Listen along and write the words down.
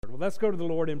Well, let's go to the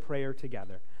Lord in prayer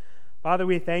together. Father,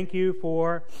 we thank you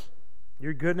for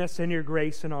your goodness and your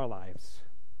grace in our lives.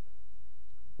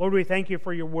 Lord, we thank you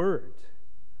for your word.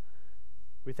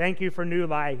 We thank you for new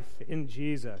life in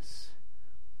Jesus.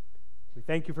 We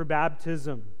thank you for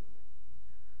baptism.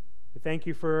 We thank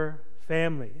you for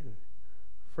family and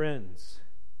friends.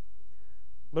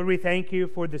 Lord, we thank you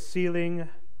for the sealing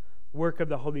work of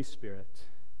the Holy Spirit.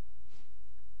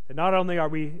 That not only are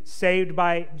we saved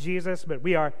by Jesus, but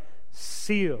we are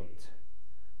sealed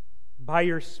by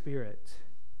your Spirit,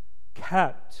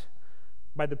 kept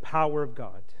by the power of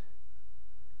God.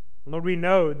 Lord, we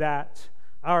know that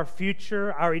our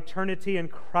future, our eternity in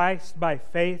Christ by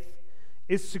faith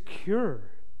is secure.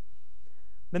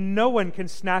 That no one can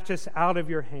snatch us out of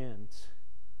your hands.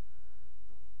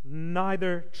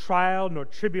 Neither trial, nor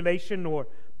tribulation, nor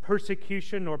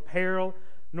persecution, nor peril,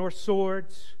 nor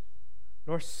swords,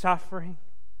 nor suffering,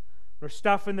 nor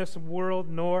stuff in this world,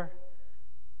 nor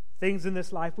things in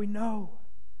this life. We know,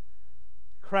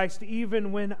 Christ,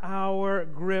 even when our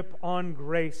grip on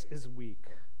grace is weak,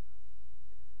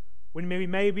 when we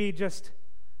may be just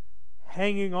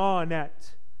hanging on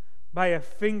by a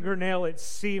fingernail, it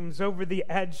seems, over the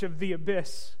edge of the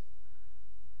abyss.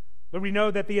 But we know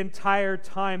that the entire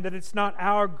time that it's not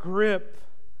our grip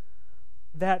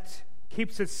that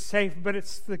keeps us safe, but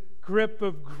it's the grip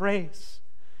of grace.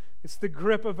 It's the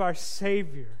grip of our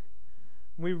Savior.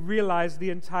 We realize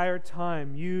the entire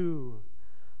time you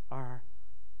are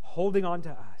holding on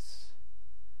to us.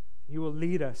 You will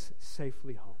lead us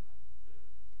safely home.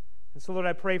 And so, Lord,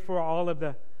 I pray for all of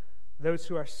those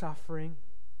who are suffering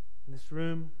in this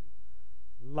room,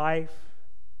 life,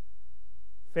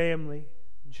 family,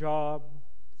 job,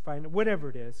 whatever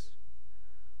it is.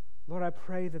 Lord, I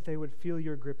pray that they would feel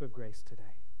your grip of grace today.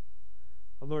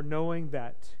 Lord, knowing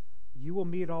that you will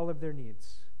meet all of their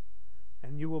needs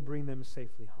and you will bring them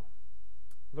safely home.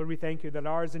 Lord, we thank you that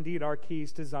ours indeed are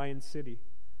keys to Zion City.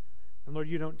 And Lord,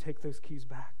 you don't take those keys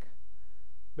back,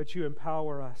 but you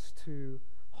empower us to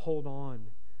hold on.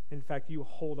 In fact, you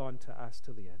hold on to us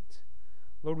to the end.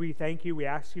 Lord, we thank you. We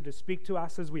ask you to speak to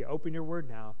us as we open your word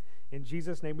now. In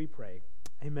Jesus' name we pray.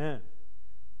 Amen.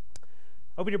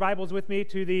 Open your Bibles with me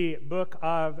to the book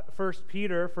of 1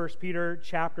 Peter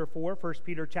chapter 4, 1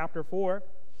 Peter chapter 4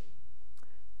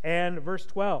 and verse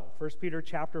 12. 1 Peter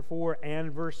chapter 4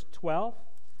 and verse 12.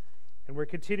 And we're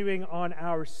continuing on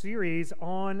our series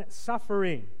on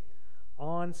suffering.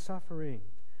 On suffering.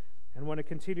 And want to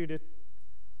continue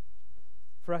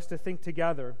for us to think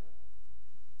together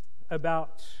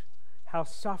about how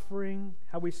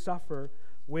we suffer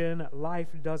when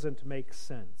life doesn't make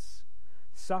sense.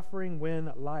 Suffering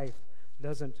when life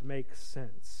doesn't make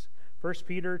sense. 1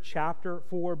 Peter chapter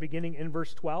 4, beginning in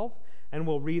verse 12, and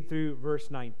we'll read through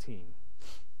verse 19.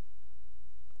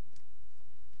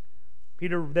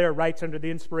 Peter there writes under the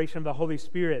inspiration of the Holy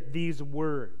Spirit these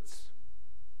words.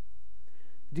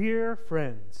 Dear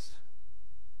friends,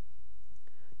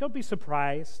 don't be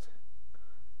surprised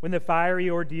when the fiery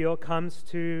ordeal comes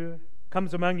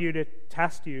among you to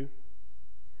test you,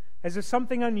 as if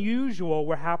something unusual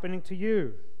were happening to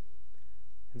you.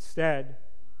 Instead,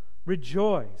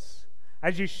 rejoice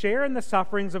as you share in the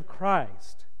sufferings of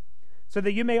Christ, so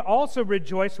that you may also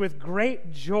rejoice with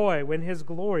great joy when his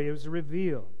glory is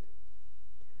revealed.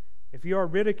 If you are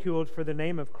ridiculed for the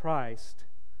name of Christ,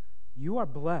 you are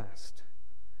blessed,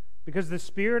 because the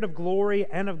Spirit of glory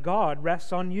and of God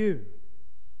rests on you.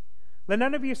 Let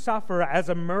none of you suffer as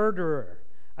a murderer,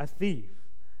 a thief,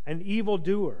 an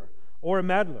evildoer, or a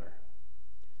meddler.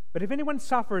 But if anyone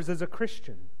suffers as a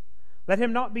Christian, let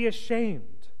him not be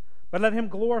ashamed, but let him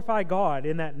glorify God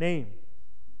in that name.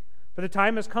 For the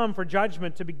time has come for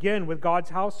judgment to begin with God's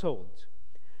household.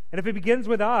 And if it begins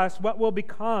with us, what will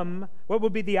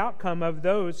be the outcome of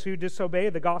those who disobey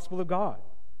the gospel of God?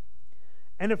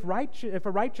 And if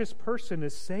a righteous person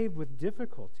is saved with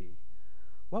difficulty,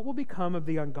 what will become of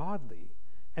the ungodly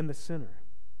and the sinner?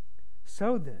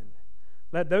 So then,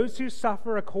 let those who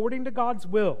suffer according to God's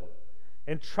will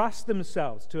entrust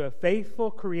themselves to a faithful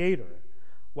Creator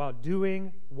while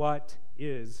doing what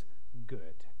is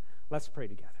good. Let's pray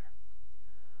together.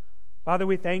 Father,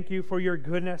 we thank you for your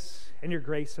goodness and your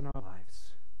grace in our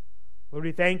lives. Lord,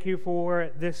 we thank you for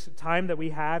this time that we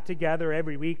have together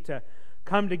every week to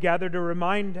come together to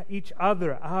remind each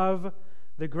other of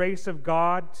the grace of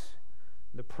God,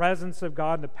 the presence of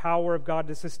God, and the power of God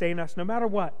to sustain us no matter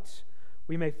what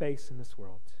we may face in this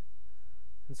world.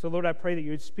 And so, Lord, I pray that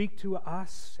you would speak to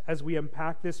us as we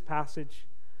unpack this passage.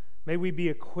 May we be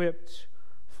equipped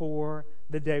for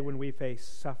the day when we face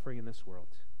suffering in this world.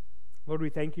 Lord, we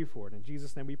thank you for it. In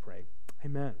Jesus' name we pray.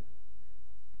 Amen.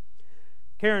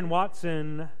 Karen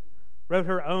Watson wrote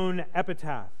her own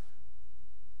epitaph.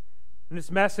 And this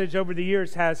message over the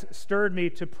years has stirred me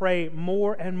to pray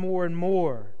more and more and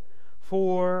more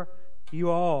for you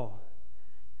all,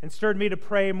 and stirred me to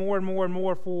pray more and more and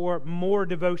more for more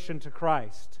devotion to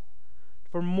Christ,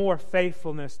 for more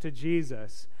faithfulness to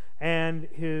Jesus and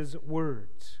His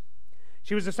words.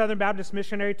 She was a Southern Baptist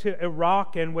missionary to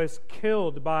Iraq and was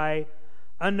killed by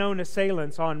unknown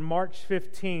assailants on March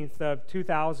 15th of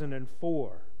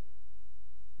 2004.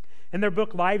 In their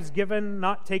book, Lives Given,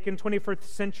 Not Taken, 21st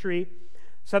Century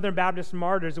Southern Baptist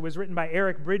Martyrs, it was written by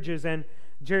Eric Bridges and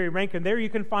Jerry Rankin. There you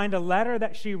can find a letter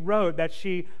that she wrote, that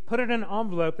she put in an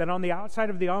envelope, that on the outside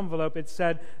of the envelope it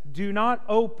said, "Do not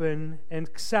open and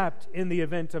accept in the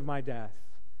event of my death."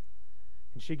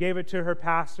 And she gave it to her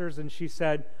pastors and she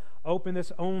said, "Open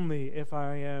this only if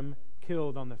I am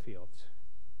killed on the fields."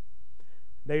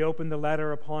 They opened the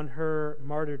letter upon her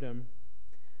martyrdom,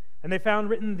 and they found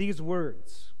written these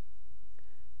words: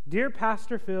 "Dear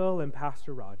Pastor Phil and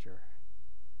Pastor Roger,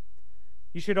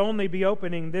 you should only be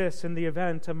opening this in the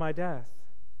event of my death.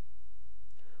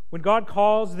 When God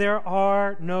calls, there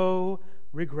are no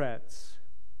regrets.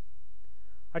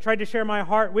 I tried to share my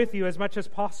heart with you as much as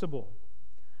possible,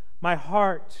 my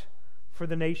heart for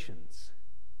the nations.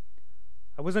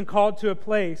 I wasn't called to a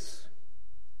place,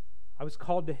 I was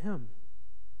called to Him.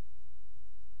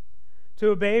 To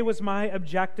obey was my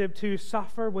objective, to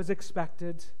suffer was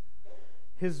expected,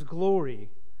 His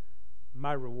glory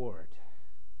my reward.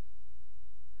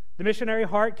 The missionary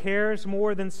heart cares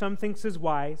more than some thinks is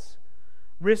wise,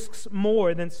 risks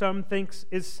more than some thinks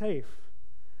is safe,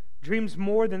 dreams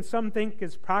more than some think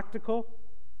is practical,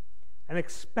 and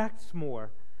expects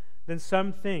more than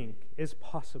some think is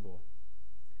possible.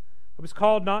 I was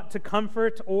called not to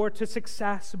comfort or to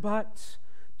success, but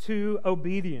to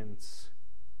obedience.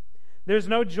 There's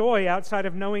no joy outside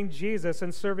of knowing Jesus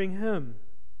and serving Him.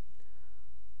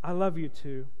 I love you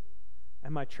too,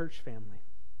 and my church family.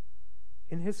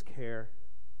 In His care,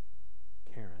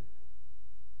 Karen."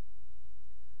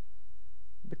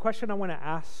 The question I want to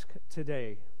ask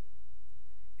today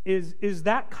is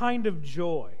that kind of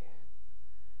joy,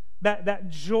 that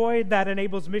joy that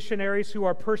enables missionaries who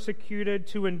are persecuted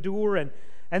to endure, and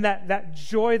that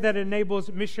joy that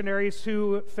enables missionaries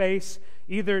who face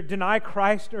either deny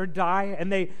Christ or die,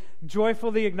 and they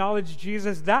joyfully acknowledge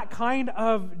Jesus, that kind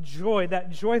of joy, that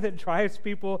joy that drives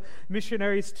people,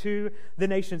 missionaries to the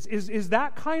nations, is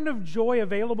that kind of joy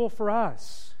available for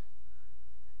us?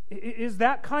 Is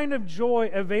that kind of joy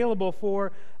available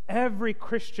for every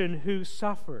Christian who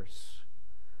suffers,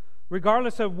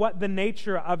 regardless of what the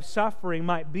nature of suffering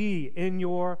might be in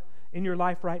your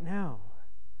life right now?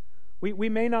 We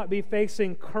may not be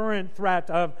facing current threat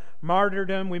of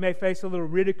martyrdom. We may face a little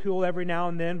ridicule every now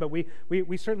and then, but we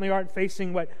certainly aren't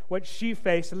facing what she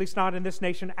faced, at least not in this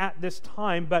nation at this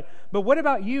time. But what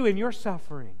about you in your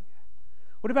suffering?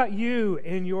 What about you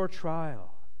in your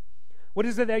trial? What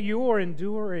is it that you're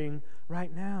enduring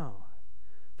right now?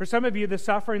 For some of you, the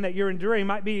suffering that you're enduring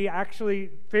might be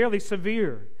actually fairly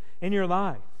severe in your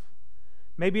life.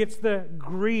 Maybe it's the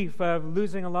grief of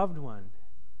losing a loved one.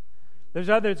 There's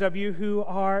others of you who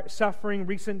are suffering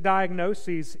recent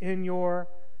diagnoses in your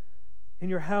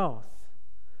health.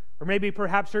 Or maybe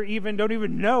perhaps you don't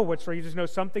even know what's wrong. You just know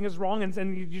something is wrong,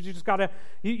 and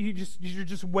you're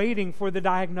just waiting for the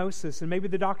diagnosis. And maybe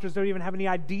the doctors don't even have any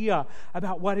idea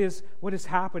about what is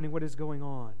happening, what is going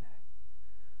on.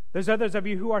 There's others of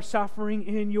you who are suffering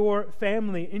in your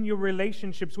family, in your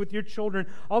relationships with your children,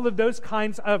 all of those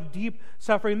kinds of deep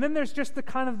suffering. And then there's just the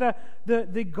kind of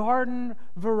the garden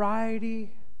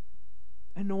variety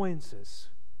annoyances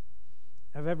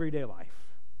of everyday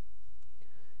life.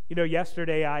 You know,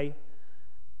 yesterday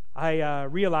I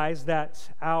realized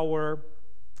that our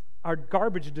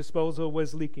garbage disposal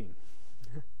was leaking.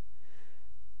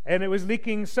 And it was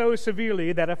leaking so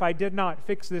severely that if I did not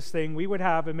fix this thing, we would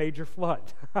have a major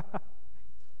flood.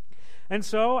 And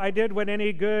so I did what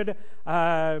any good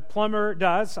plumber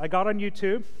does. I got on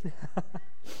YouTube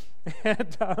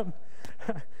and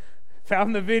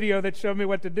found the video that showed me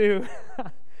what to do.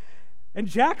 And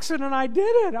Jackson and I did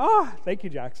it. Oh, thank you,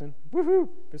 Jackson. Woohoo,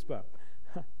 fist bump.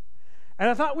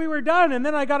 And I thought we were done. And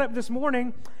then I got up this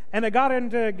morning and I got in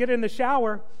to get in the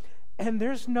shower, and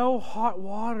there's no hot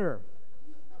water.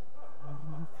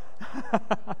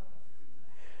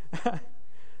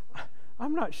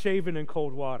 I'm not shaving in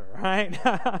cold water, right?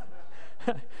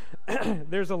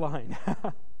 There's a line.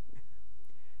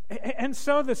 And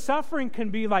so the suffering can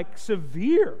be like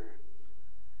severe.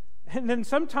 And then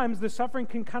sometimes the suffering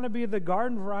can kind of be the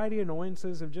garden variety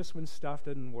annoyances of just when stuff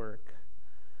doesn't work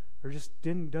or just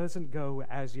doesn't go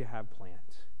as you have planned.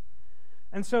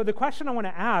 And so the question I want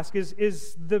to ask is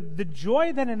the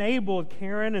joy that enabled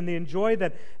Karen and the joy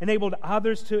that enabled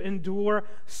others to endure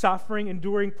suffering,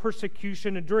 enduring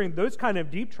persecution, enduring those kind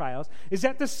of deep trials, is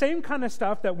that the same kind of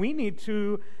stuff that we need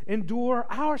to endure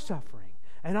our suffering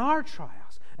and our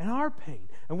trials and our pain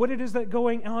and what it is that's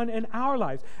going on in our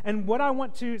lives? And what I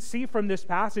want to see from this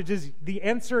passage is the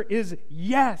answer is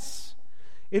yes.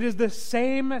 It is the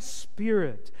same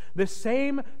Spirit, the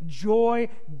same joy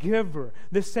giver,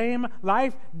 the same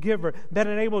life giver that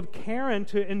enabled Karen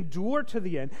to endure to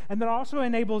the end, and that also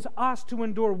enables us to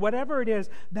endure whatever it is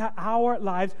that our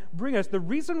lives bring us. The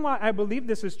reason why I believe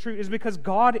this is true is because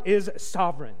God is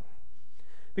sovereign.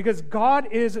 Because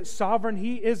God is sovereign,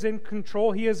 He is in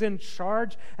control, He is in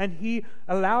charge, and He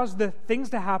allows the things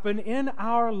to happen in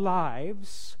our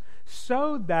lives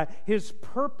so that His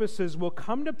purposes will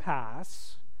come to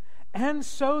pass, and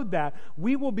so that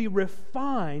we will be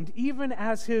refined even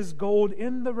as His gold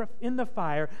in the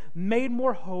fire, made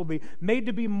more holy, made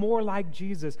to be more like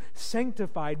Jesus,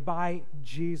 sanctified by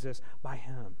Jesus, by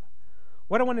Him.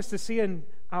 What I want us to see in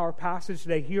our passage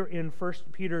today here in 1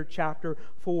 Peter chapter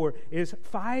 4 is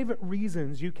 5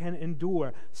 reasons you can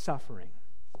endure suffering.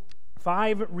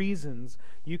 5 reasons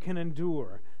you can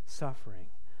endure suffering.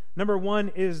 Number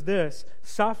 1 is this: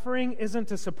 suffering isn't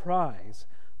a surprise,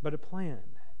 but a plan.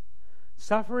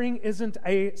 Suffering isn't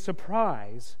a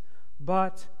surprise,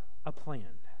 but a plan.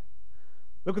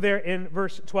 Look there in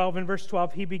verse 12. In verse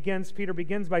 12, Peter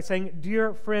begins by saying,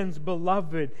 "Dear friends,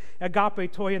 beloved,"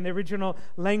 agape toi in the original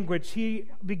language. He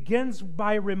begins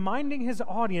by reminding his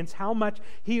audience how much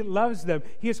he loves them.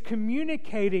 He is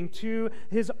communicating to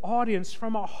his audience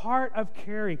from a heart of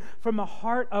caring, from a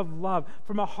heart of love,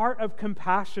 from a heart of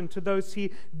compassion to those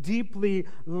he deeply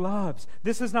loves.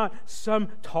 This is not some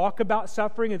talk about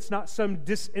suffering. It's not some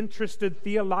disinterested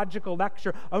theological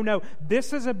lecture. Oh no,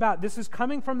 this is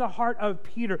coming from the heart of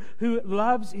Peter, who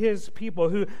loves his people,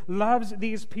 who loves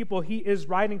these people he is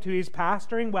writing to. He's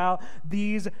pastoring well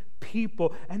these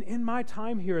people. And in my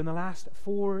time here in the last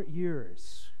 4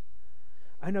 years,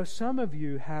 I know some of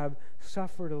you have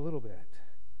suffered a little bit,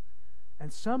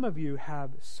 and some of you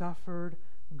have suffered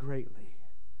greatly.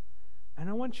 And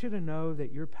I want you to know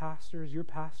that your pastor and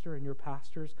your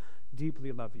pastors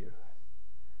deeply love you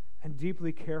and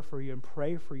deeply care for you and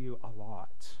pray for you a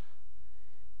lot.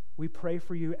 We pray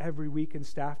for you every week in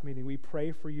staff meeting. We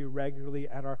pray for you regularly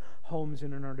at our homes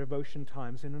and in our devotion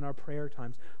times and in our prayer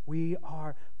times. We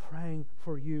are praying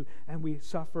for you and we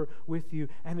suffer with you.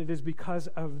 And it is because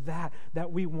of that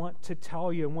we want to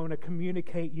tell you and want to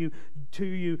communicate to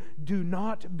you. Do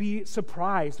not be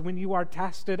surprised when you are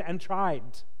tested and tried.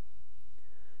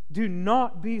 Do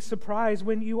not be surprised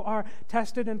when you are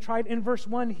tested and tried. In verse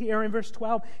 1 here, in verse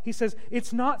 12, he says,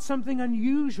 it's not something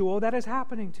unusual that is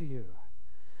happening to you.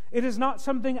 It is not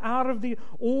something out of the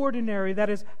ordinary that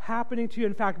is happening to you.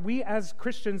 In fact, we as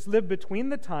Christians live between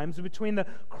the times, between the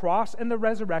cross and the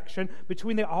resurrection,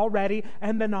 between the already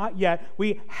and the not yet.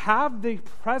 We have the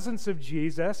presence of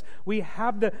Jesus. We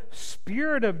have the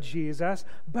Spirit of Jesus,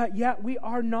 but yet we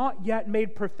are not yet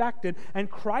made perfected, and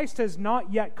Christ has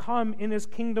not yet come in His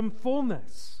kingdom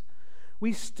fullness.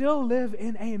 We still live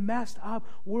in a messed up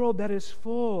world that is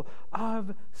full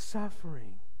of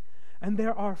suffering. And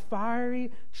there are fiery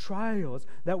trials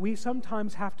that we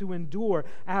sometimes have to endure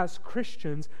as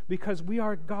Christians because we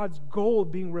are God's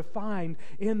gold being refined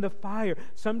in the fire.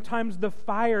 Sometimes the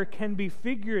fire can be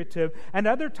figurative, and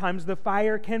other times the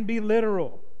fire can be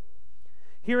literal.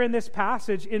 Here in this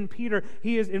passage in 1 Peter,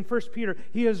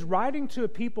 he is writing to a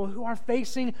people who are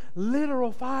facing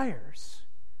literal fires.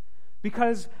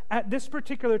 Because at this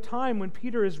particular time when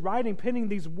Peter is penning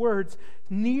these words,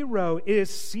 Nero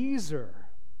is Caesar.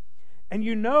 And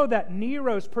you know that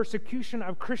Nero's persecution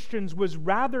of Christians was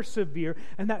rather severe,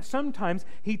 and that sometimes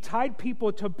he tied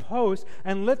people to posts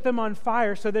and lit them on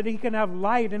fire so that he can have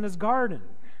light in his garden.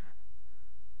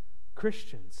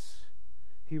 Christians,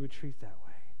 he would treat that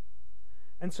way.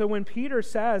 And so when Peter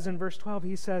says in verse 12,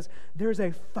 he says, there's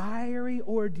a fiery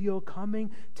ordeal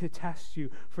coming to test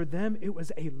you. For them, it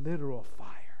was a literal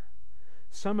fire.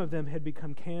 Some of them had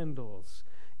become candles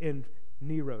in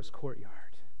Nero's courtyard.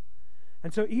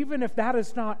 And so even if that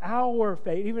is not our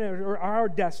fate, or our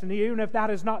destiny, even if that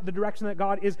is not the direction that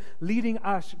God is leading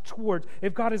us towards,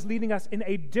 if God is leading us in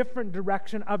a different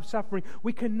direction of suffering,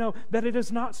 we can know that it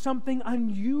is not something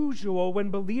unusual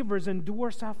when believers endure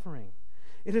suffering.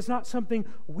 It is not something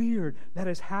weird that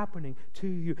is happening to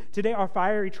you. Today, our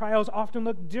fiery trials often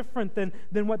look different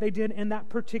than what they did in that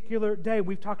particular day.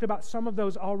 We've talked about some of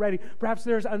those already. Perhaps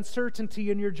there's uncertainty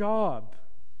in your job.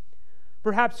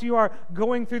 Perhaps you are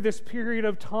going through this period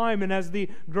of time, and as the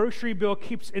grocery bill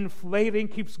keeps inflating,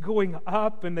 keeps going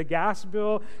up, and the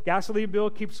gasoline bill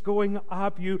keeps going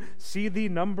up, you see the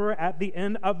number at the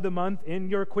end of the month in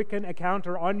your Quicken account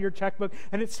or on your checkbook,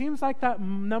 and it seems like that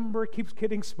number keeps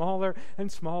getting smaller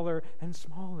and smaller and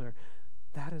smaller.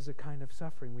 That is a kind of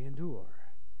suffering we endure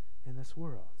in this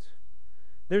world.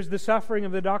 There's the suffering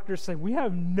of the doctors saying, we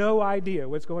have no idea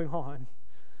what's going on.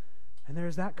 And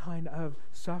there's that kind of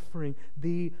suffering,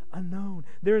 the unknown.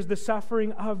 There's the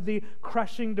suffering of the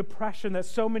crushing depression that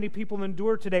so many people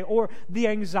endure today, or the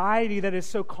anxiety that is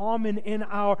so common in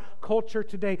our culture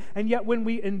today. And yet when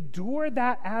we endure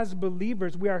that as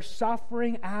believers, we are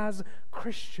suffering as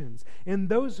Christians. In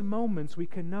those moments, we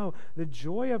can know the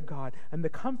joy of God and the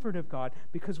comfort of God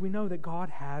because we know that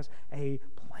God has a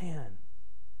plan.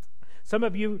 Some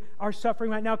of you are suffering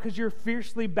right now because you're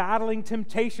fiercely battling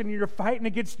temptation. You're fighting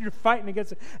against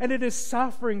it. And it is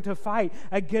suffering to fight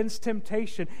against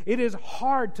temptation. It is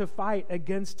hard to fight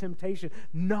against temptation.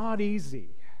 Not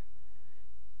easy.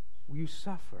 You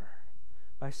suffer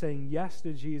by saying yes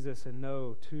to Jesus and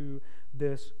no to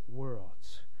this world.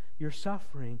 You're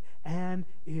suffering and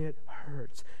it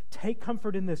hurts. Take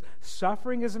comfort in this.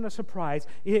 Suffering isn't a surprise.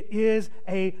 It is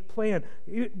a plan.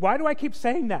 Why do I keep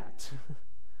saying that?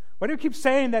 Why do you keep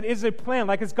saying that is a plan,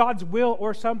 like it's God's will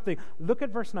or something? Look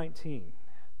at verse 19.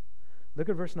 Look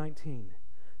at verse 19.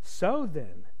 So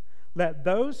then, let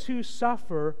those who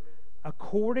suffer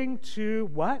according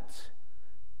to what?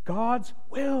 God's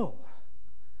will.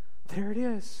 There it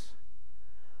is.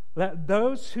 Let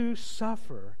those who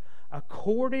suffer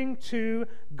according to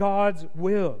God's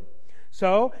will.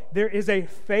 So there is a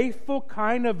faithful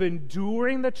kind of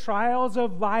enduring the trials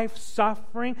of life,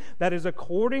 suffering that is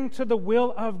according to the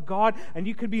will of God. And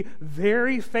you can be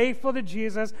very faithful to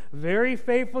Jesus, very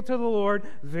faithful to the Lord,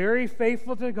 very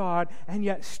faithful to God, and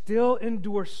yet still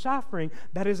endure suffering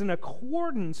that is in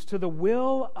accordance to the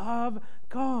will of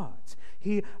God.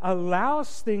 He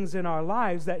allows things in our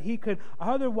lives that He could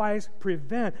otherwise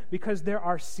prevent, because there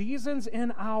are seasons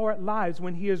in our lives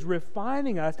when He is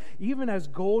refining us, even as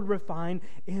gold refined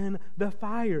in the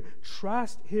fire.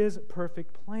 Trust His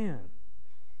perfect plan.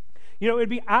 You know, it would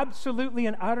be absolutely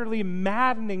and utterly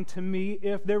maddening to me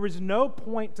if there was no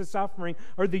point to suffering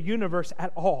or the universe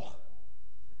at all.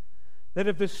 That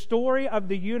if the story of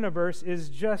the universe is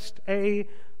just a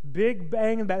Big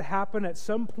Bang that happened at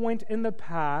some point in the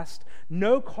past,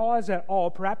 no cause at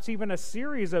all, perhaps even a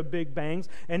series of Big Bangs,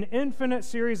 an infinite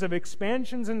series of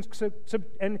expansions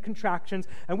and contractions,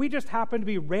 and we just happen to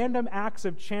be random acts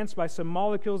of chance by some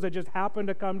molecules that just happen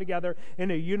to come together in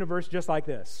a universe just like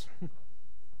this.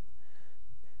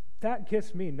 That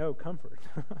gives me no comfort.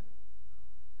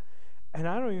 And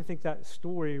I don't even think that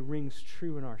story rings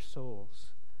true in our souls,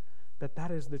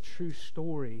 that is the true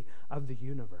story of the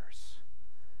universe.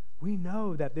 We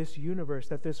know that this universe,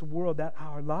 that this world, that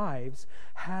our lives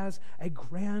has a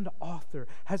grand author,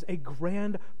 has a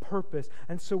grand purpose.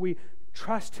 And so we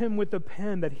trust Him with the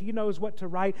pen, that He knows what to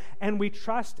write, and we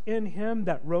trust in Him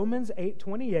that Romans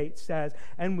 8:28 says,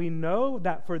 and we know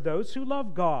that for those who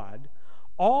love God,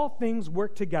 all things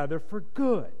work together for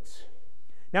good.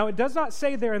 Now, it does not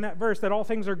say there in that verse that all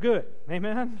things are good.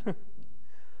 Amen?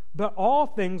 But all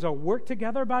things are worked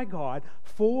together by God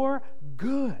for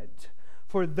good,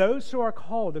 for those who are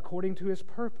called according to His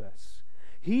purpose.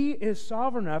 He is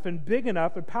sovereign enough and big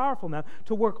enough and powerful enough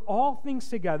to work all things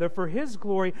together for His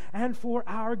glory and for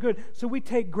our good. So we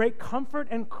take great comfort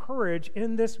and courage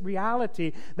in this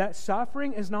reality that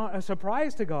suffering is not a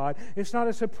surprise to God. It's not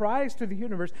a surprise to the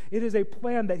universe. It is a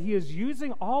plan that He is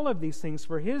using all of these things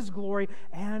for His glory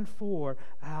and for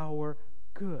our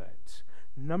good.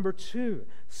 Number 2,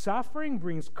 suffering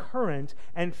brings current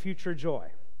and future joy.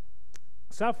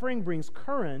 Suffering brings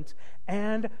current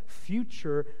and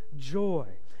future joy.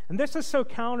 And this is so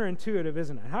counterintuitive,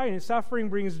 isn't it? How suffering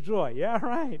brings joy? Yeah,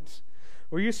 right.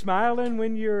 Were you smiling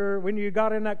when you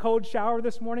got in that cold shower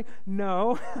this morning?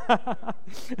 No.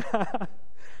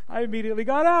 I immediately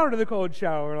got out of the cold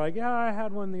shower. Like, yeah, I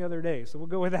had one the other day, so we'll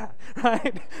go with that,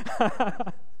 right?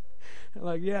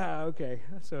 Like, yeah, okay.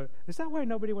 So is that why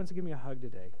nobody wants to give me a hug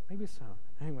today? Maybe so.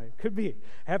 Anyway, could be.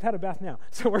 I have had a bath now,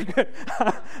 so we're good.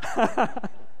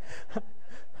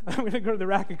 I'm going to go to the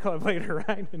racket club later,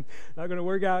 right? And not going to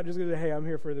work out, just going to say, hey, I'm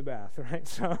here for the bath, right?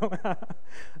 So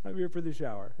I'm here for the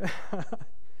shower.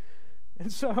 And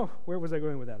so, where was I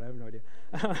going with that? I have no idea.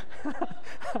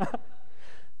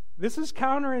 This is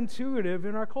counterintuitive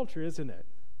in our culture, isn't it?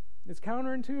 It's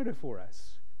counterintuitive for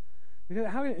us. Because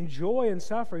how can joy and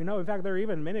suffering? No, in fact, there are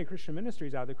even many Christian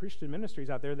ministries out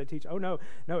there that teach, oh, no,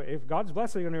 if God's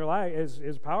blessing in your life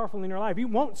is powerful in your life, you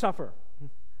won't suffer.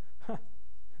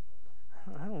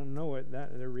 I don't know what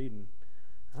that they're reading.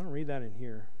 I don't read that in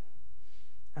here.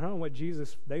 I don't know what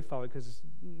Jesus they follow, because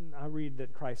I read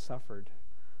that Christ suffered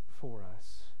for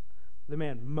us. The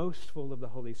man most full of the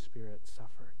Holy Spirit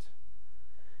suffered.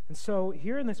 And so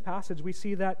here in this passage, we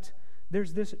see that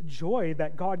there's this joy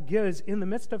that God gives in the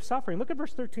midst of suffering. Look at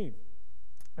verse 13.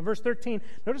 In verse 13,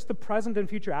 notice the present and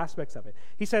future aspects of it.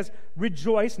 He says,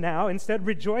 rejoice now. Instead,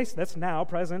 rejoice, that's now,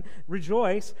 present.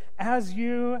 Rejoice as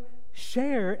you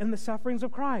share in the sufferings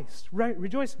of Christ. Right?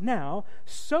 Rejoice now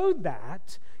so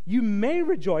that you may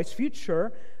rejoice,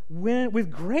 future, with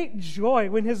great joy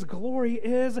when His glory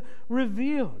is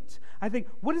revealed. I think,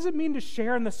 what does it mean to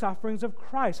share in the sufferings of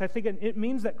Christ? I think it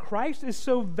means that Christ is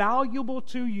so valuable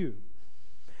to you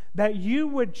that you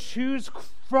would choose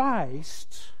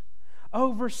Christ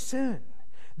over sin,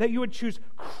 that you would choose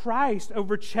Christ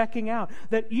over checking out,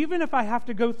 that even if I have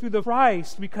to go through the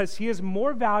Christ because He is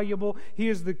more valuable,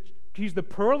 He's the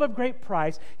pearl of great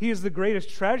price, He is the greatest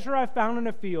treasure I found in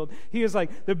a field, He is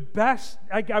like the best,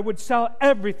 I would sell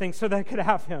everything so that I could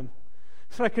have Him,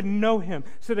 so that I could know Him,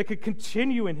 so that I could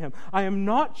continue in Him. I am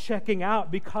not checking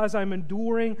out because I'm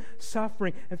enduring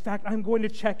suffering. In fact, I'm going to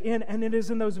check in, and it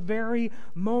is in those very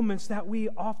moments that we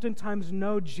oftentimes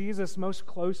know Jesus most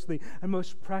closely and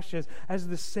most precious as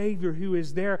the Savior who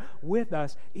is there with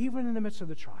us, even in the midst of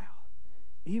the trial,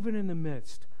 even in the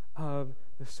midst of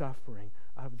the suffering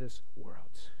of this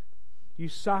world. You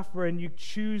suffer and you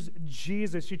choose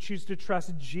Jesus. You choose to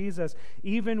trust Jesus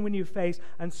even when you face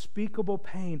unspeakable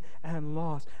pain and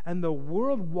loss. And the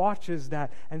world watches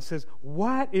that and says,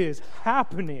 what is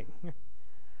happening?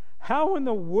 How in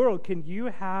the world can you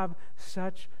have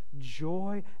such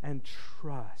joy and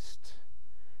trust?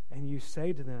 And you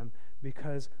say to them,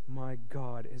 because my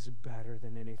God is better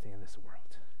than anything in this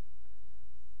world.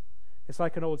 It's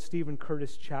like an old Stephen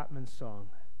Curtis Chapman song.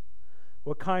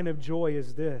 What kind of joy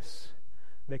is this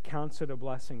that counts it a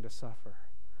blessing to suffer?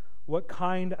 What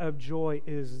kind of joy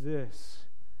is this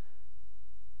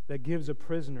that gives a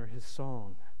prisoner his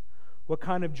song? What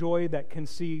kind of joy that can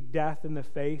see death in the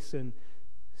face and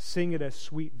sing it as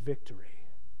sweet victory?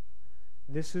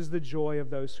 This is the joy of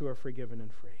those who are forgiven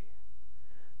and free.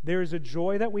 There is a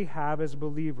joy that we have as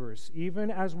believers,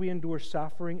 even as we endure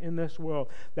suffering in this world,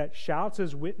 that shouts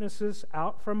as witnesses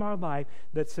out from our life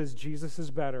that says, Jesus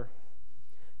is better.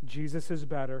 Jesus is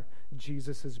better.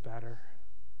 Jesus is better.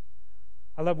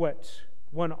 I love what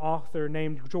one author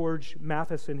named George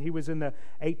Matheson, he was in the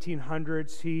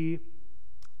 1800s. He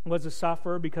was a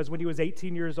sufferer because when he was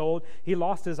 18 years old, he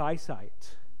lost his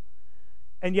eyesight.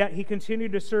 And yet he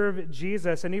continued to serve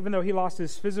Jesus. And even though he lost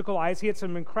his physical eyes, he had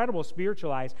some incredible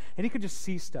spiritual eyes. And he could just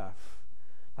see stuff,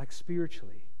 like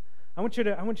spiritually. I want you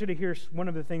to hear one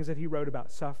of the things that he wrote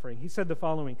about suffering. He said the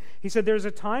following. He said, there's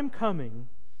a time coming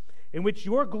in which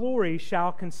your glory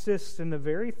shall consist in the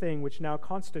very thing which now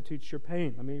constitutes your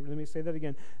pain. Let me say that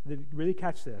again. Really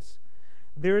catch this.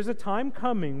 There is a time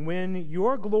coming when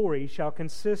your glory shall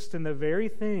consist in the very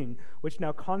thing which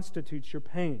now constitutes your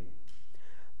pain.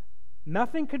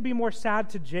 Nothing could be more sad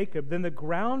to Jacob than the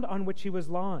ground on which he was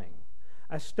lying,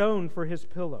 a stone for his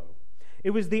pillow.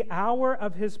 It was the hour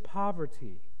of his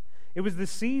poverty. It was the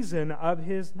season of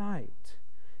his night.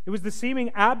 It was the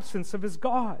seeming absence of his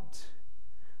God.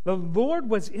 The Lord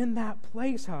was in that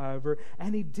place, however,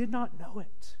 and he did not know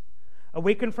it.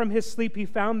 Awakened from his sleep, he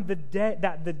found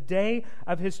that the day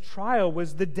of his trial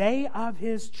was the day of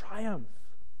his triumph.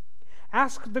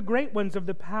 Ask the great ones of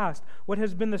the past what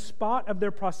has been the spot of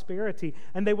their prosperity,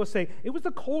 and they will say, it was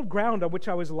the cold ground on which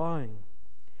I was lying.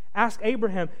 Ask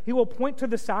Abraham, he will point to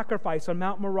the sacrifice on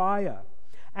Mount Moriah.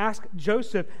 Ask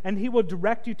Joseph, and he will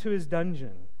direct you to his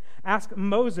dungeon. Ask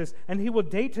Moses, and he will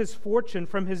date his fortune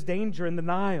from his danger in the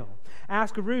Nile.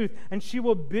 Ask Ruth, and she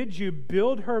will bid you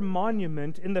build her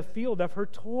monument in the field of her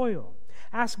toil.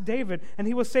 Ask David, and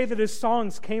he will say that his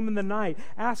songs came in the night.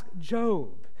 Ask Job,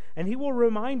 and he will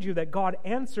remind you that God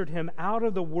answered him out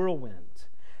of the whirlwind.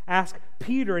 Ask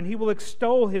Peter, and he will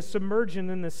extol his submersion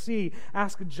in the sea.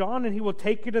 Ask John, and he will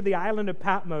take you to the island of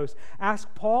Patmos.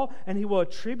 Ask Paul, and he will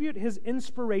attribute his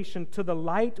inspiration to the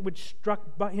light which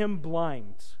struck him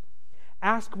blind.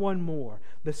 Ask one more,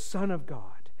 the Son of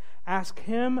God. Ask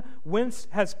him whence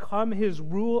has come his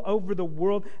rule over the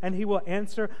world, and he will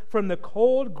answer, from the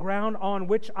cold ground on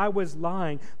which I was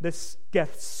lying, the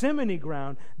Gethsemane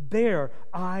ground, there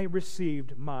I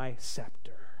received my scepter.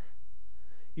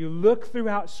 You look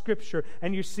throughout Scripture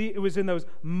and you see it was in those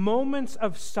moments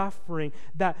of suffering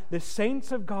that the saints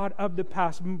of God of the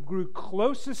past grew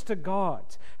closest to God,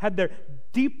 had their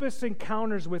deepest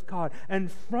encounters with God, and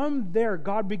from there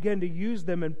God began to use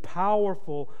them in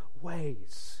powerful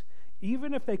ways,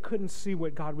 even if they couldn't see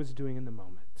what God was doing in the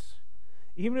moment.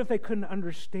 even if they couldn't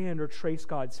understand or trace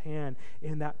God's hand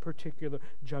in that particular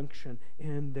junction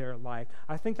in their life.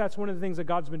 I think that's one of the things that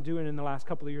God's been doing in the last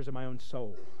couple of years of my own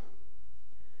soul.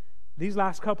 These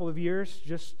last couple of years,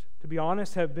 just to be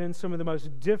honest, have been some of the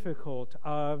most difficult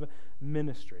of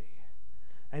ministry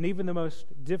and even the most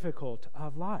difficult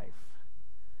of life.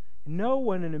 No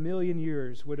one in a million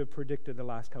years would have predicted the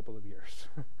last couple of years.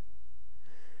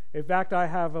 In fact, I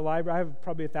have a library, I have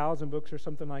probably 1,000 books or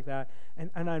something like that,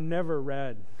 and I've never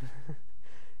read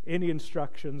any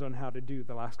instructions on how to do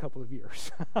the last couple of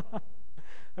years.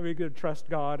 I mean, good, trust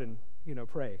God and,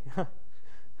 pray.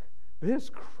 This is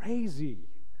crazy.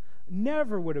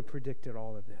 Never would have predicted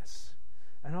all of this.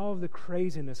 And all of the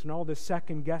craziness and all the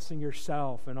second guessing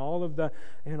yourself and all of the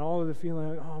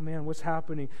feeling like, oh man, what's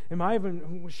happening?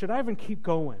 Should I even keep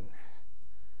going?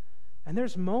 And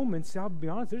there's moments, I'll be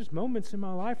honest, there's moments in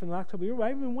my life in the last couple of years where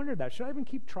I even wondered that. Should I even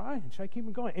keep trying? Should I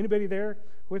keep going? Anybody there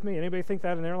with me? Anybody think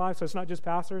that in their life? So it's not just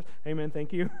pastors? Amen,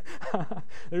 thank you.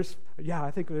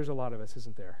 I think there's a lot of us,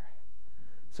 isn't there?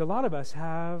 So a lot of us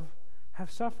have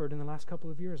suffered in the last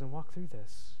couple of years and walked through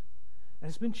this. And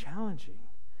it's been challenging.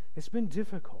 It's been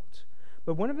difficult.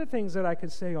 But one of the things that I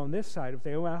could say on this side of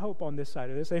things, I hope on this side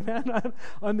of this, amen,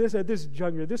 at this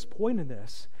juncture, this point in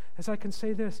this, is I can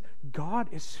say this: God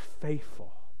is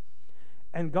faithful.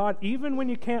 And God, even when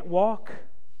you can't walk,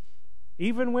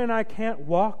 even when I can't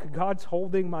walk, God's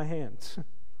holding my hands.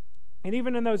 And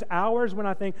even in those hours when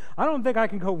I don't think I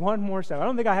can go one more step. I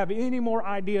don't think I have any more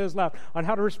ideas left on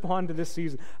how to respond to this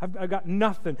season. I've got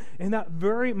nothing. In that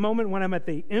very moment when I'm at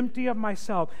the empty of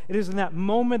myself, it is in that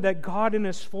moment that God in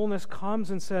His fullness comes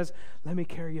and says, let me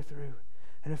carry you through.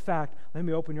 And in fact, let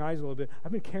me open your eyes a little bit.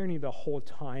 I've been carrying you the whole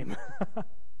time.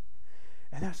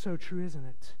 And that's so true, isn't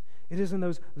it? It is in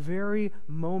those very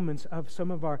moments of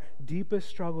some of our deepest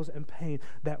struggles and pain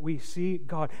that we see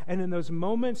God. And in those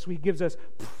moments, He gives us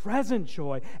present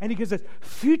joy, and He gives us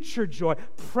future joy,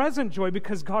 present joy,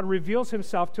 because God reveals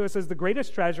Himself to us as the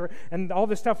greatest treasure, and all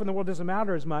this stuff in the world doesn't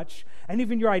matter as much. And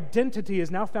even your identity is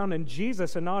now found in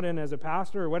Jesus and not in as a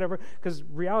pastor or whatever, because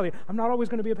reality, I'm not always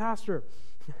going to be a pastor.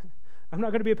 I'm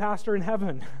not going to be a pastor in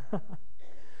heaven.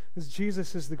 Because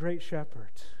Jesus is the great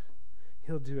shepherd.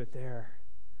 He'll do it there.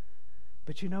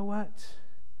 But you know what?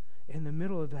 In the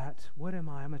middle of that, what am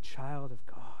I? I'm a child of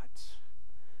God.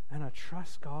 And I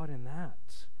trust God in that.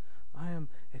 I am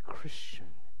a Christian.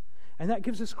 And that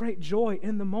gives us great joy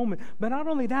in the moment. But not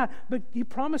only that, but He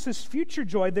promises future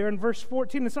joy there in verse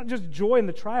 14. It's not just joy in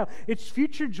the trial. It's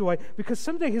future joy, because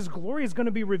someday His glory is going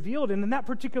to be revealed. And in that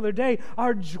particular day,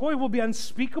 our joy will be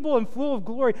unspeakable and full of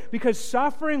glory, because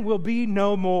suffering will be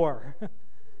no more.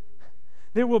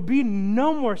 There will be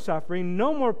no more suffering,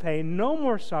 no more pain, no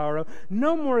more sorrow,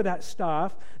 no more of that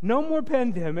stuff, no more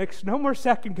pandemics, no more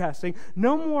second guessing,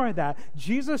 no more of that.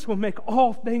 Jesus will make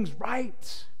all things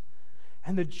right.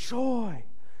 And the joy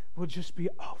will just be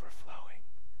overflowing.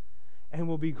 And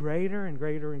will be greater and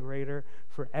greater and greater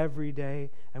for every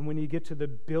day. And when you get to the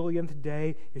billionth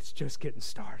day, it's just getting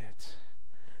started.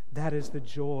 That is the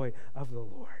joy of the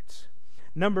Lord.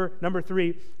 Number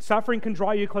 3, suffering can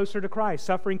draw you closer to Christ.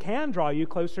 Suffering can draw you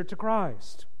closer to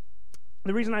Christ.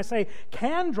 The reason I say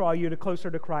can draw you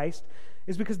closer to Christ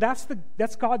is because that's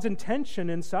God's intention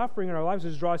in suffering in our lives,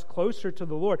 is draw us closer to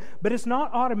the Lord. But it's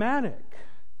not automatic.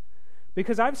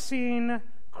 Because I've seen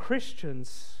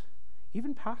Christians,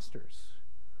 even pastors,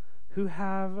 who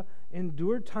have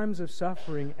endured times of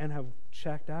suffering and have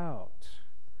checked out,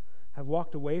 have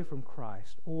walked away from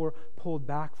Christ or pulled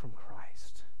back from Christ.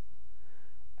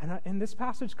 And this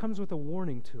passage comes with a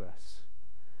warning to us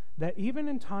that even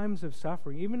in times of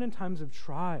suffering, even in times of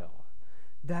trial,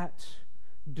 that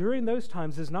during those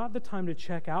times is not the time to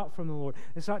check out from the Lord.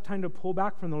 It's not time to pull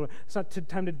back from the Lord. It's not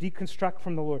time to deconstruct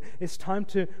from the Lord. It's time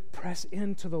to press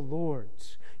into the Lord.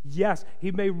 Yes, He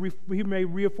may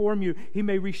reform you. He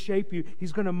may reshape you.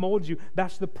 He's going to mold you.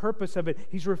 That's the purpose of it.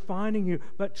 He's refining you.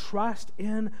 But trust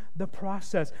in the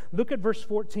process. Look at verse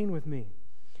 14 with me.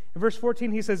 In verse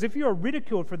 14, He says, if you are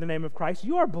ridiculed for the name of Christ,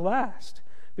 you are blessed,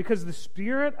 because the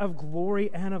Spirit of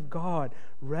glory and of God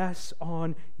rests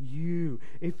on you.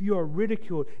 If you are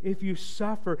ridiculed, if you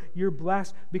suffer, you're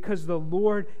blessed, because the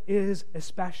Lord is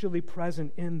especially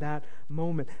present in that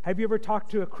moment. Have you ever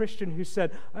talked to a Christian who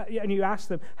said, and you asked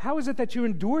them, how is it that you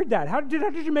endured that? How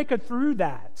did you make it through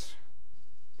that?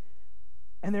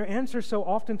 And their answer so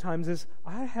oftentimes is,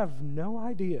 I have no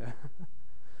idea.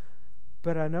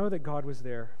 But I know that God was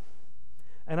there.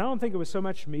 And I don't think it was so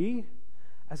much me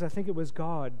as I think it was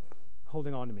God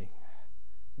holding on to me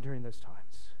during those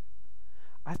times.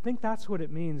 I think that's what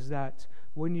it means, that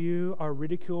when you are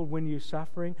ridiculed, when you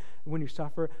suffer,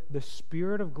 the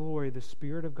Spirit of glory, the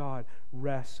Spirit of God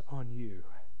rests on you.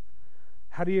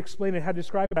 How do you explain it? How do you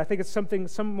describe it? I think it's something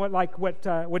somewhat like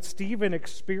what Stephen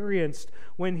experienced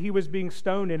when he was being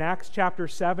stoned. In Acts chapter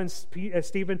 7,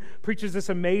 Stephen preaches this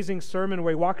amazing sermon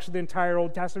where he walks through the entire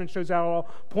Old Testament, shows how it all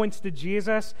points to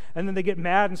Jesus, and then they get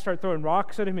mad and start throwing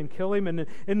rocks at him and kill him. And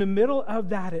in the middle of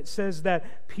that, it says that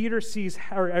Stephen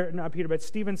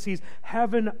sees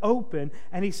heaven open,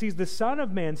 and he sees the Son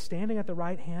of Man standing at the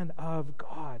right hand of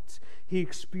God. He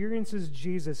experiences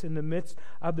Jesus in the midst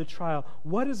of the trial.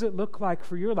 What does it look like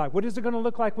for your life? What is it going to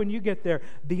look like when you get there?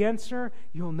 The answer,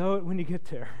 you'll know it when you get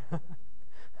there.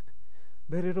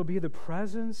 But it'll be the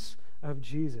presence of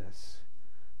Jesus,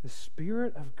 the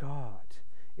Spirit of God,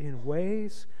 in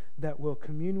ways that will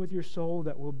commune with your soul,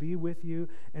 that will be with you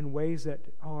in ways that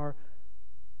are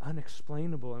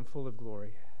unexplainable and full of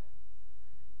glory.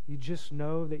 You just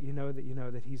know that you know that you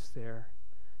know that He's there,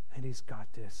 and He's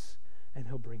got this, and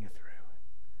He'll bring it through.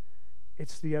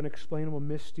 It's the unexplainable,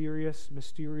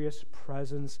 mysterious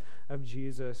presence of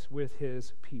Jesus with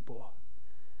His people.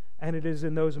 And it is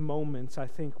in those moments, I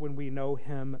think, when we know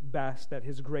Him best, that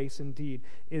His grace indeed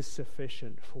is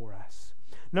sufficient for us.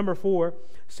 Number 4,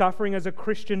 suffering as a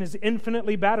Christian is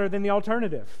infinitely better than the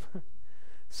alternative.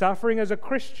 Suffering as a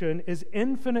Christian is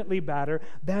infinitely better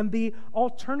than the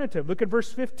alternative. Look at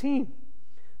verse 15.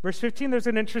 Verse 15, there's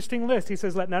an interesting list. He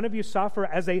says, "Let none of you suffer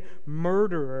as a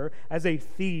murderer, as a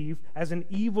thief, as an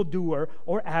evildoer,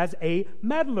 or as a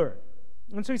meddler."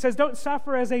 And so he says, don't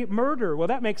suffer as a murderer. Well,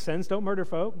 that makes sense. Don't murder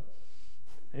folk.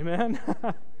 Amen?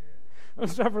 Don't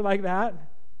suffer like that.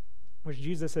 Which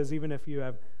Jesus says, even if you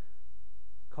have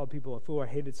called people a fool or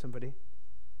hated somebody.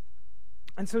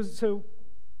 And so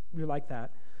you're like that.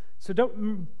 So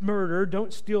don't murder,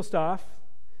 don't steal stuff.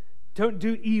 Don't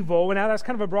do evil. Well, now that's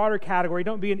kind of a broader category.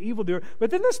 Don't be an evildoer. But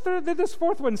then this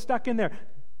fourth one stuck in there.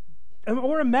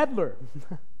 Or a meddler.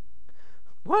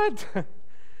 What?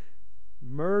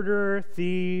 Murder,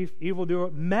 thief,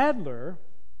 evildoer, meddler.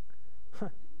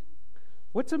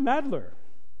 What's a meddler?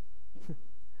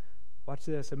 Watch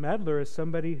this. A meddler is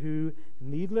somebody who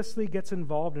needlessly gets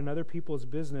involved in other people's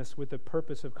business with the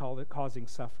purpose of causing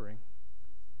suffering.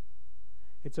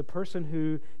 It's a person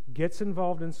who gets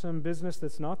involved in some business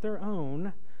that's not their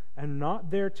own and not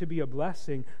there to be a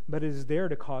blessing, but is there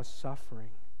to cause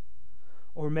suffering.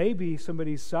 Or maybe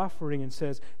somebody's suffering and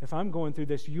says, if I'm going through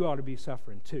this, you ought to be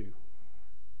suffering too.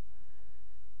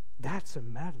 That's a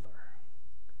meddler.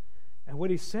 And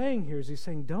what he's saying here is he's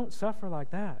saying, don't suffer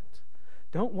like that.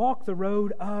 Don't walk the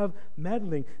road of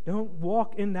meddling. Don't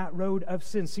walk in that road of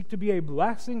sin. Seek to be a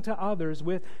blessing to others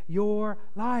with your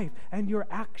life and your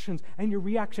actions and your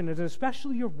reaction, and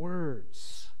especially your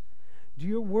words. Do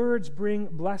your words bring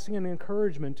blessing and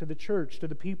encouragement to the church, to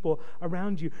the people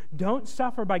around you? Don't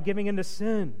suffer by giving in to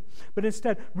sin, but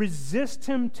instead resist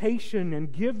temptation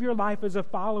and give your life as a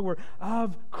follower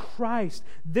of Christ.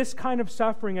 This kind of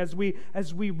suffering, as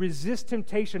we resist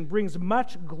temptation, brings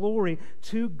much glory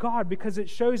to God, because it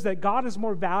shows that God is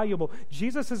more valuable.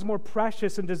 Jesus is more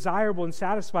precious and desirable and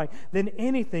satisfying than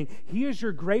anything. He is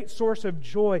your great source of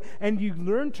joy, and you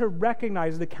learn to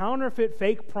recognize the counterfeit,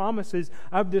 fake promises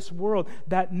of this world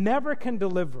that never can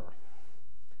deliver.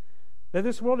 That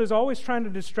this world is always trying to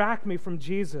distract me from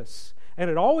Jesus, and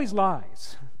it always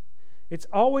lies. It's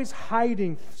always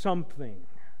hiding something.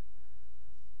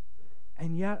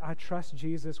 And yet I trust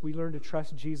Jesus. We learn to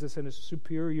trust Jesus and His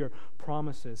superior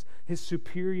promises, His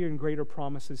superior and greater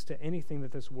promises to anything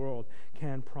that this world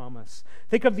can promise.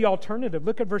 Think of the alternative.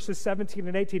 Look at verses 17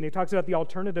 and 18. He talks about the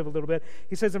alternative a little bit.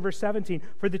 He says in verse 17,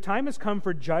 "For the time has come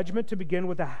for judgment to begin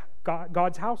with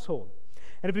God's household.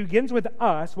 And if it begins with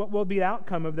us, what will be the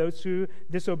outcome of those who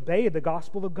disobey the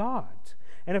gospel of God?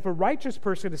 And if a righteous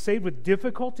person is saved with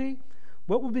difficulty,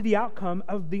 what will be the outcome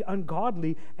of the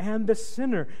ungodly and the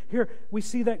sinner?" Here we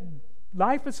see that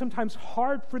life is sometimes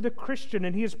hard for the Christian,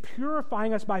 and He is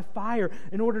purifying us by fire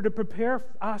in order to prepare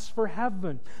us for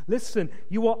heaven. Listen,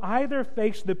 you will either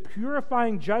face the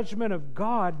purifying judgment of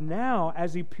God now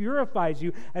as He purifies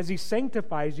you, as He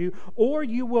sanctifies you, or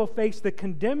you will face the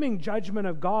condemning judgment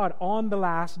of God on the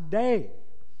last day.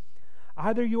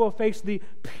 Either you will face the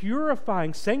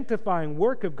purifying, sanctifying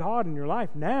work of God in your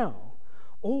life now,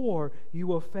 or you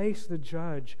will face the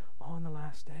judge on the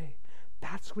last day.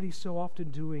 That's what He's so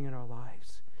often doing in our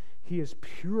lives. He is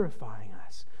purifying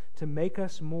us to make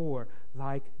us more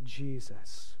like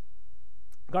Jesus.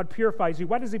 God purifies you.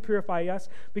 Why does He purify us?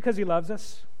 Because He loves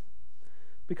us.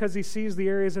 Because He sees the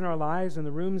areas in our lives and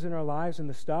the rooms in our lives and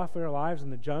the stuff in our lives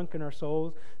and the junk in our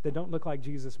souls that don't look like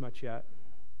Jesus much yet.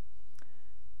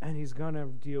 and He's going to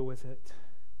deal with it.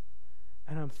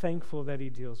 And I'm thankful that He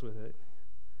deals with it.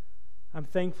 I'm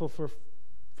thankful for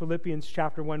Philippians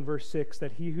chapter 1, verse 6,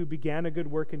 that He who began a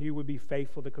good work in you would be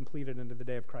faithful to complete it unto the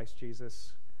day of Christ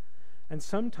Jesus. And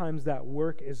sometimes that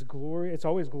work is glorious. It's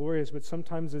always glorious, but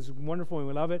sometimes it's wonderful and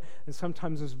we love it, and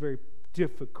sometimes it's very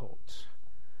difficult,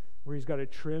 where He's got to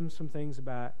trim some things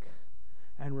back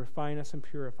and refine us and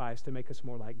purify us to make us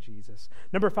more like Jesus.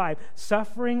 Number 5,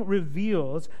 suffering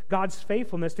reveals God's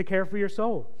faithfulness to care for your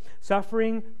soul.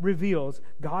 Suffering reveals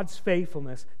God's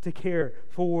faithfulness to care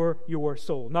for your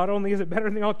soul. Not only is it better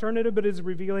than the alternative, but it is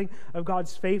revealing of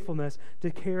God's faithfulness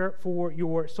to care for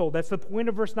your soul. That's the point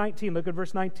of verse 19. Look at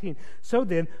verse 19. So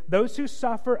then, those who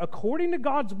suffer according to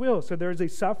God's will, so there's a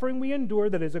suffering we endure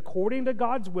that is according to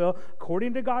God's will,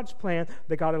 according to God's plan,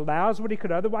 that God allows what He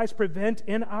could otherwise prevent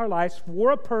in our lives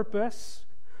for a purpose,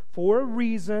 for a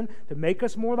reason, to make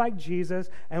us more like Jesus,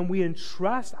 and we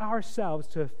entrust ourselves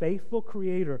to a faithful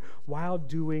Creator while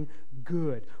doing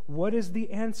good. What is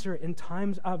the answer in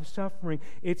times of suffering?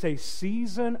 It's a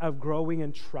season of growing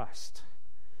in trust.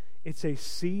 It's a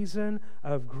season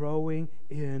of growing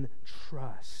in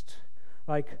trust.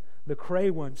 Like the Cray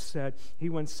once said, he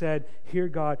once said, "Here,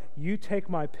 God, you take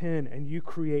my pen and you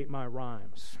create my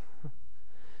rhymes."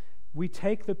 We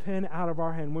take the pen out of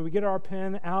our hand. When we get our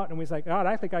pen out and we say, "God,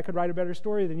 I think I could write a better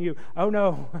story than you." Oh,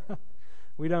 no,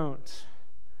 we don't.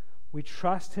 We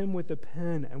trust Him with the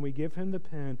pen, and we give Him the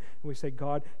pen, and we say,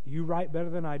 "God, you write better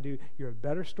than I do. You're a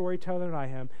better storyteller than I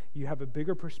am. You have a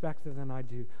bigger perspective than I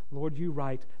do. Lord, you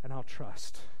write, and I'll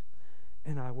trust,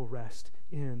 and I will rest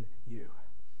in you."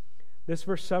 This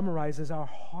verse summarizes our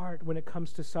heart when it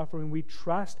comes to suffering. We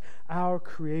trust our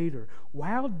Creator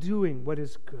while doing what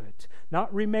is good,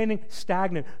 not remaining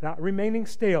stagnant, not remaining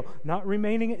stale, not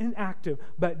remaining inactive,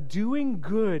 but doing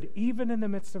good even in the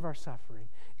midst of our suffering,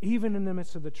 even in the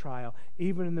midst of the trial,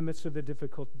 even in the midst of the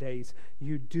difficult days.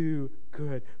 You do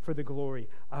good for the glory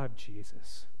of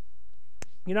Jesus.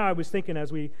 You know, I was thinking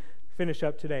as we finish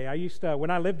up today, I used to, when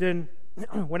I lived in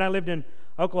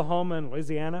Oklahoma and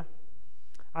Louisiana,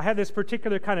 I had this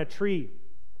particular kind of tree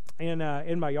in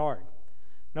my yard.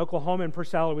 In Oklahoma, in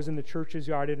Purcell, it was in the church's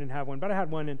yard. I didn't have one, but I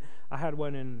had one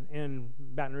in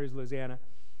Baton Rouge, Louisiana.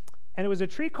 And it was a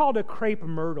tree called a crepe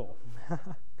myrtle.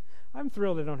 I'm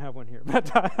thrilled I don't have one here,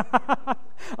 but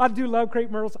I do love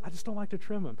crepe myrtles. I just don't like to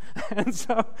trim them. And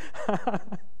so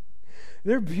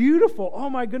they're beautiful. Oh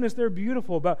my goodness, they're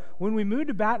beautiful. But when we moved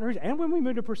to Baton Rouge and when we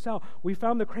moved to Purcell, we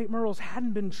found the crepe myrtles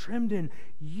hadn't been trimmed in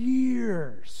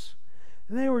years.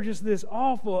 And they were just this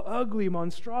awful, ugly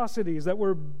monstrosities that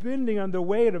were bending under the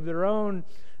weight of their own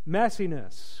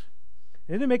messiness.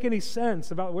 It didn't make any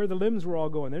sense about where the limbs were all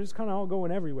going. They're just kind of all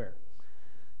going everywhere.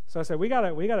 So I said, we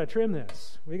gotta trim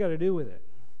this. We got to do with it.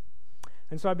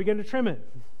 And so I began to trim it.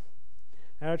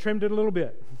 And I trimmed it a little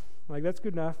bit. Like, that's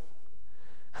good enough.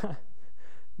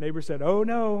 Neighbor said, "Oh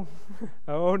no,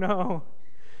 oh no,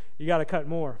 you got to cut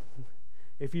more.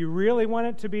 If you really want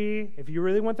it to be, if you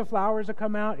really want the flowers to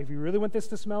come out, if you really want this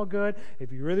to smell good,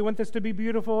 if you really want this to be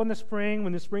beautiful in the spring,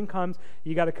 when the spring comes,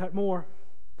 you got to cut more."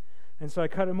 And so I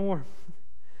cut it more.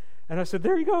 And I said,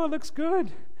 "There you go, it looks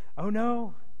good." Oh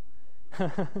no.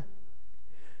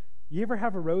 You ever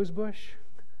have a rose bush?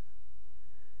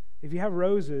 If you have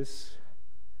roses,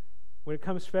 when it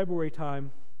comes February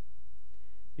time,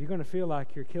 you're going to feel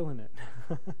like you're killing it.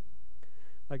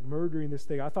 Like murdering this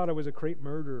thing. I thought I was a crepe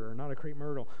murderer, not a crepe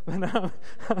myrtle.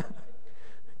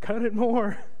 Cut it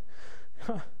more.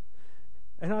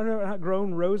 And I've not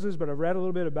grown roses, but I've read a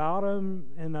little bit about them,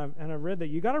 and I've read that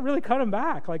you got to really cut them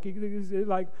back. Like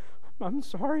 "I'm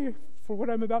sorry for what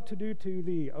I'm about to do to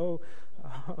thee, oh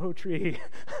tree."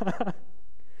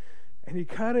 And you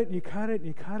cut it, and you cut it, and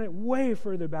you cut it way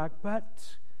further back.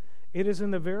 But it is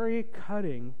in the very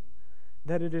cutting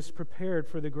that it is prepared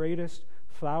for the greatest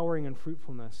flowering and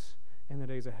fruitfulness in the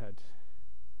days ahead.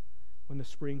 When the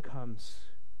spring comes,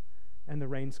 and the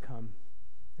rains come,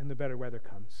 and the better weather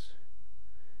comes.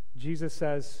 Jesus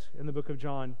says in the book of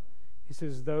John, He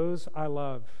says, "Those I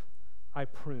love, I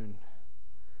prune,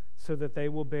 so that they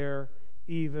will bear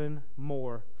even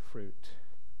more fruit."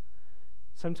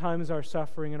 Sometimes our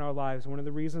suffering in our lives, one of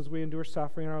the reasons we endure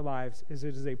suffering in our lives is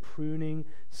it is a pruning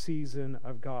season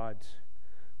of God,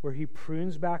 where He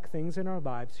prunes back things in our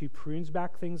lives, He prunes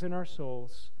back things in our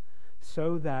souls,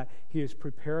 so that He is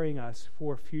preparing us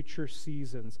for future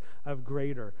seasons of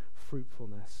greater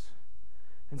fruitfulness.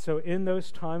 And so in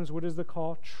those times, what is the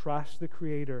call? Trust the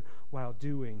Creator while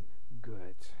doing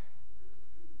good.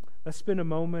 Let's spend a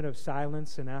moment of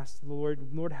silence and ask the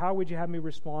Lord, how would you have me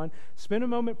respond? Spend a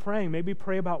moment praying. Maybe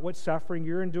pray about what suffering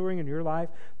you're enduring in your life.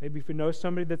 Maybe if you know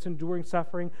somebody that's enduring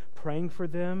suffering, praying for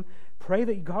them. Pray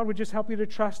that God would just help you to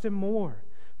trust Him more.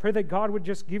 Pray that God would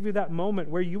just give you that moment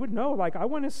where you would know, like, I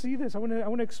want to see this. I want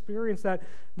to experience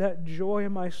that joy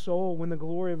in my soul when the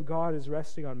glory of God is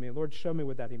resting on me. Lord, show me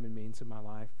what that even means in my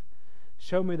life.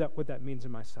 Show me what that means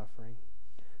in my suffering.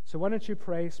 So why don't you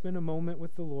pray, spend a moment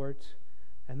with the Lord,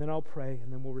 and then I'll pray,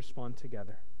 and then we'll respond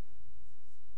together.